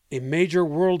A major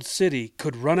world city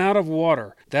could run out of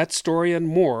water. That story and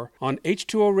more on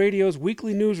H2O Radio's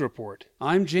weekly news report.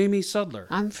 I'm Jamie Sudler.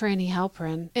 I'm Franny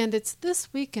Halperin, and it's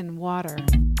This Week in Water.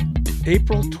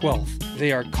 April 12th.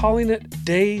 They are calling it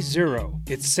Day Zero.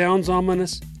 It sounds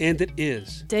ominous, and it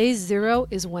is. Day Zero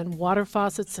is when water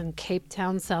faucets in Cape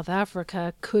Town, South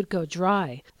Africa could go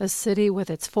dry. The city with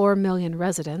its 4 million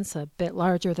residents, a bit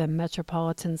larger than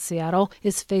metropolitan Seattle,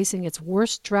 is facing its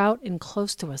worst drought in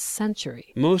close to a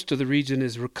century. Most of the region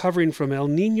is recovering from El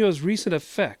Niño's recent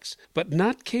effects, but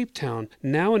not Cape Town,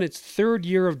 now in its third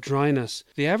year of dryness.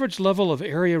 The average level of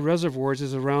area reservoirs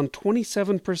is around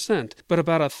 27%, but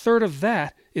about a third of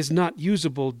that is not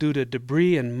usable due to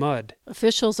debris and mud.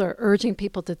 Officials are urging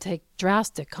people to take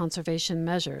drastic conservation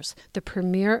measures. The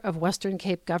Premier of Western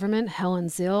Cape Government, Helen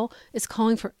Zille, is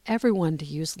calling for everyone to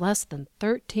use less than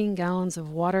 13 gallons of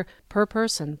water per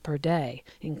person per day.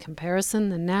 In comparison,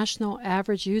 the national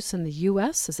average use in the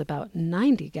U.S. is about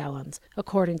 90 gallons,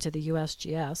 according to the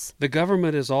USGS. The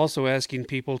government is also asking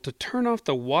people to turn off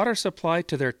the water supply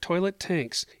to their toilet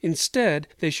tanks. Instead,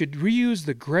 they should reuse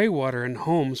the gray water in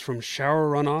homes from shower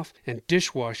runoff and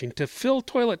dishwashing to fill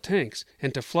toilet tanks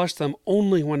and to flush them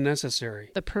only when necessary.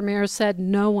 The Premier said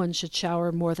no one should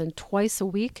shower more than twice a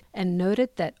week and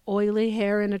noted that oily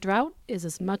hair in a drought is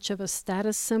as much of a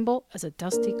status symbol as a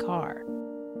dusty car.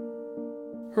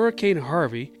 Hurricane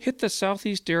Harvey hit the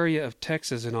southeast area of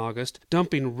Texas in August,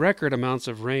 dumping record amounts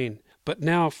of rain. But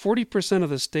now 40% of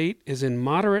the state is in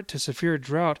moderate to severe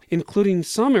drought, including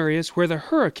some areas where the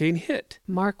hurricane hit.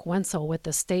 Mark Wenzel with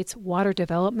the state's Water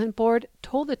Development Board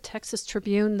told the Texas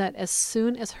Tribune that as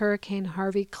soon as Hurricane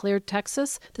Harvey cleared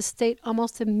Texas, the state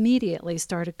almost immediately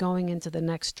started going into the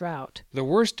next drought. The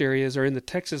worst areas are in the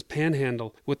Texas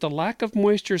Panhandle, with the lack of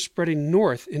moisture spreading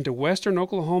north into western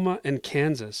Oklahoma and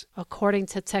Kansas. According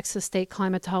to Texas state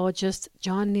climatologist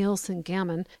John Nielsen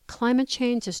Gammon, climate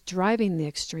change is driving the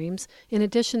extremes, in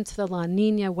addition to the La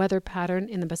Niña weather pattern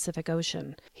in the Pacific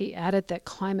Ocean. He added that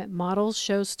climate models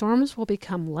show storms will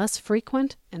become less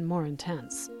frequent and more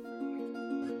intense.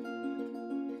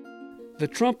 The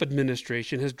Trump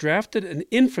administration has drafted an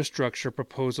infrastructure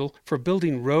proposal for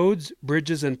building roads,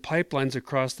 bridges, and pipelines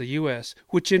across the U.S.,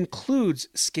 which includes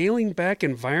scaling back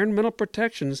environmental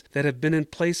protections that have been in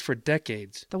place for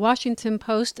decades. The Washington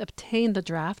Post obtained the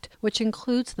draft, which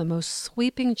includes the most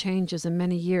sweeping changes in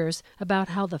many years about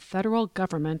how the federal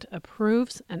government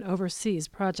approves and oversees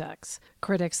projects.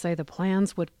 Critics say the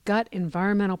plans would gut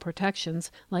environmental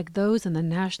protections like those in the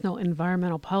National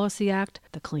Environmental Policy Act,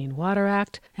 the Clean Water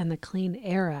Act, and the Clean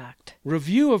Air Act.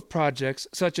 Review of projects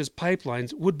such as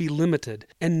pipelines would be limited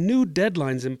and new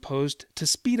deadlines imposed to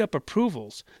speed up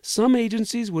approvals. Some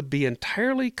agencies would be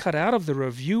entirely cut out of the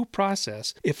review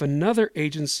process if another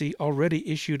agency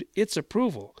already issued its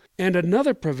approval. And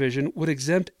another provision would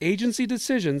exempt agency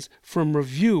decisions from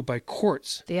review by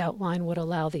courts. The outline would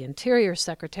allow the Interior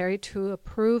Secretary to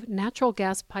approve natural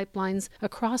gas pipelines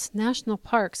across national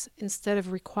parks instead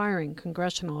of requiring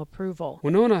congressional approval.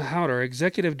 Winona Howder,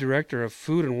 executive director of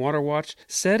Food and Water Watch,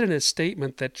 said in a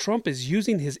statement that Trump is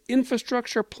using his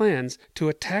infrastructure plans to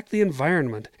attack the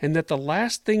environment and that the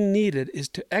last thing needed is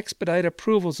to expedite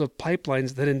approvals of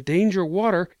pipelines that endanger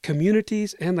water,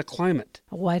 communities, and the climate.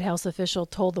 A White House official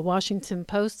told the Washington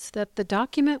Post that the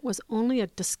document was only a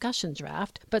discussion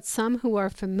draft, but some who are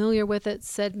familiar with it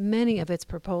said many of its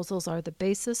proposals are the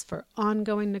basis for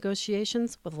ongoing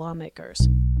negotiations with lawmakers.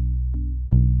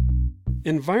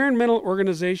 Environmental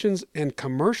organizations and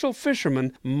commercial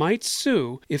fishermen might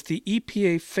sue if the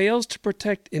EPA fails to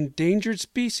protect endangered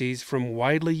species from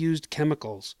widely used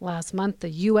chemicals. Last month, the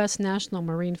U.S. National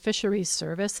Marine Fisheries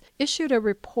Service issued a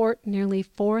report nearly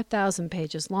 4,000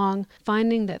 pages long,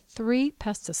 finding that 3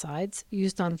 pesticides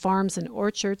used on farms and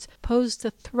orchards posed a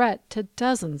threat to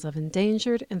dozens of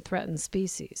endangered and threatened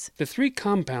species. The 3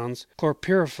 compounds,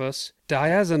 chlorpyrifos,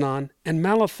 diazinon, and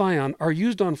malathion, are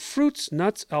used on fruits,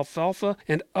 nuts, alfalfa,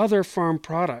 and other farm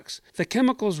products. The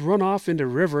chemicals run off into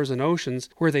rivers and oceans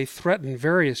where they threaten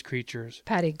various creatures.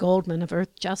 Patty Goldman of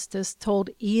Earth Justice told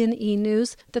E&E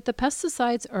News that the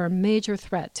pesticides are a major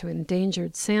threat to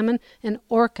endangered salmon and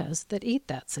orcas that eat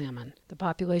that salmon. The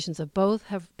populations of both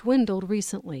have dwindled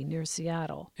recently near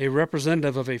Seattle. A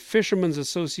representative of a fishermen's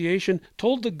association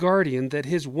told The Guardian that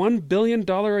his $1 billion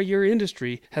a year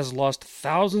industry has lost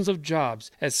thousands of jobs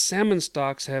as salmon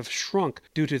stocks have shrunk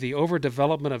due to the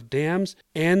overdevelopment of dams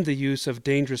and the use of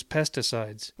dangerous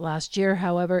pesticides. Last year,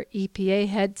 however, EPA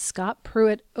head Scott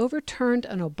Pruitt overturned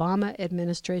an Obama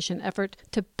administration effort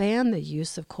to ban the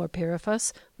use of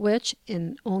chlorpyrifos, which,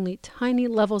 in only tiny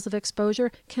levels of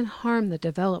exposure, can harm the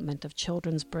development of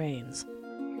children's brains.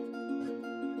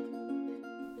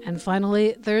 And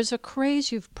finally, there's a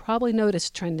craze you've probably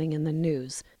noticed trending in the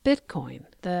news. Bitcoin,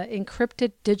 the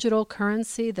encrypted digital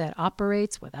currency that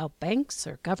operates without banks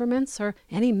or governments or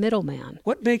any middleman.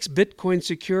 What makes Bitcoin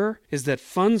secure is that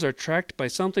funds are tracked by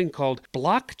something called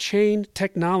blockchain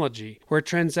technology, where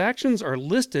transactions are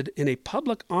listed in a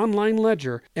public online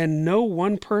ledger and no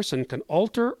one person can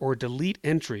alter or delete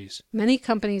entries. Many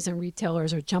companies and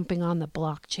retailers are jumping on the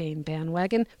blockchain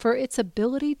bandwagon for its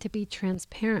ability to be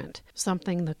transparent,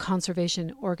 something the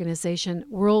conservation organization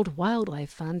World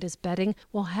Wildlife Fund is betting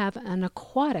will have an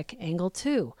aquatic angle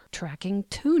too, tracking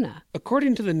tuna.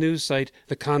 According to the news site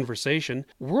The Conversation,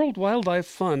 World Wildlife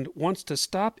Fund wants to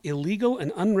stop illegal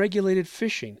and unregulated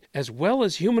fishing, as well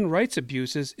as human rights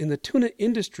abuses in the tuna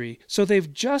industry, so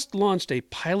they've just launched a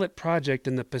pilot project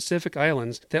in the Pacific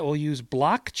Islands that will use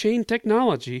blockchain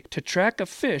technology to track a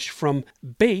fish from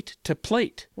bait to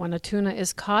plate. When a tuna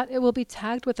is caught, it will be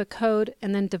tagged with a code,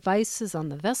 and then devices on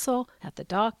the vessel, at the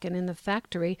dock, and in the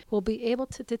factory will be able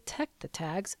to detect the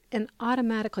tags and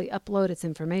automatically upload its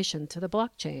information to the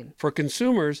blockchain. For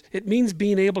consumers, it means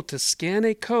being able to scan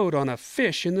a code on a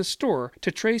fish in the store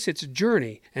to trace its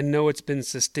journey and know it's been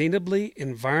sustainably,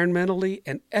 environmentally,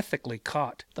 and ethically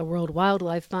caught. The World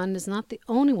Wildlife Fund is not the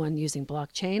only one using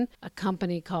blockchain. A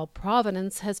company called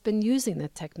Provenance has been using the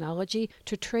technology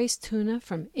to trace tuna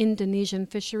from Indonesian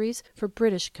fisheries for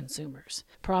British consumers.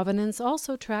 Provenance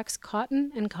also tracks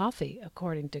cotton and coffee,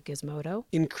 according to Gizmodo.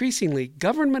 Increasingly,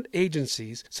 government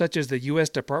agencies such as the U.S.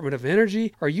 Department of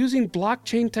Energy are using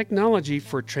blockchain technology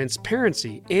for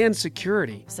transparency and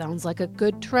security. Sounds like a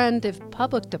good trend if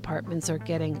public departments are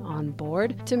getting on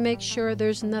board to make sure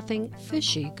there's nothing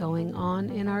fishy going on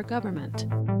in our government.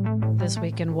 This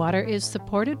Week in Water is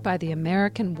supported by the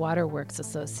American Water Works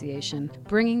Association,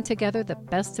 bringing together the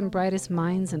best and brightest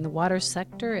minds in the water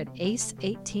sector at ACE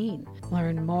 18.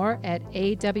 Learn more at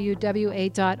awwa.org/ACE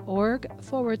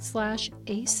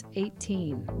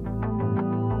 18.